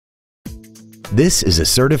This is a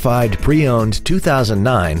certified pre-owned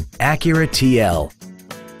 2009 Acura TL.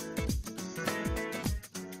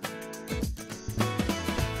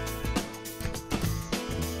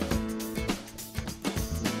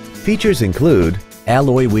 Features include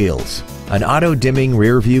alloy wheels, an auto-dimming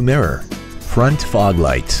rear-view mirror, front fog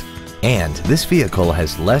lights, and this vehicle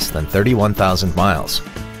has less than 31,000 miles.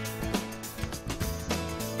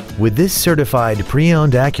 With this certified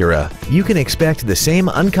pre-owned Acura, you can expect the same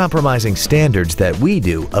uncompromising standards that we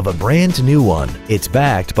do of a brand new one. It's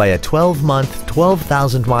backed by a 12-month,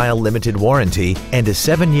 12,000-mile limited warranty and a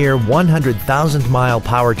 7-year, 100,000-mile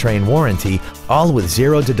powertrain warranty, all with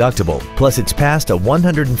zero deductible. Plus, it's passed a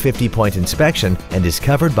 150-point inspection and is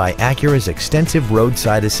covered by Acura's extensive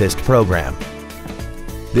roadside assist program.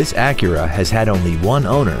 This Acura has had only one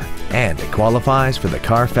owner and it qualifies for the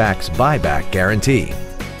Carfax buyback guarantee.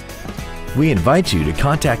 We invite you to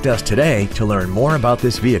contact us today to learn more about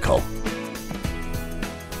this vehicle.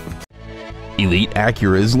 Elite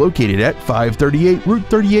Acura is located at 538 Route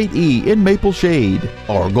 38E in Maple Shade.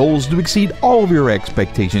 Our goal is to exceed all of your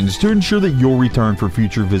expectations to ensure that you'll return for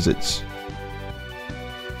future visits.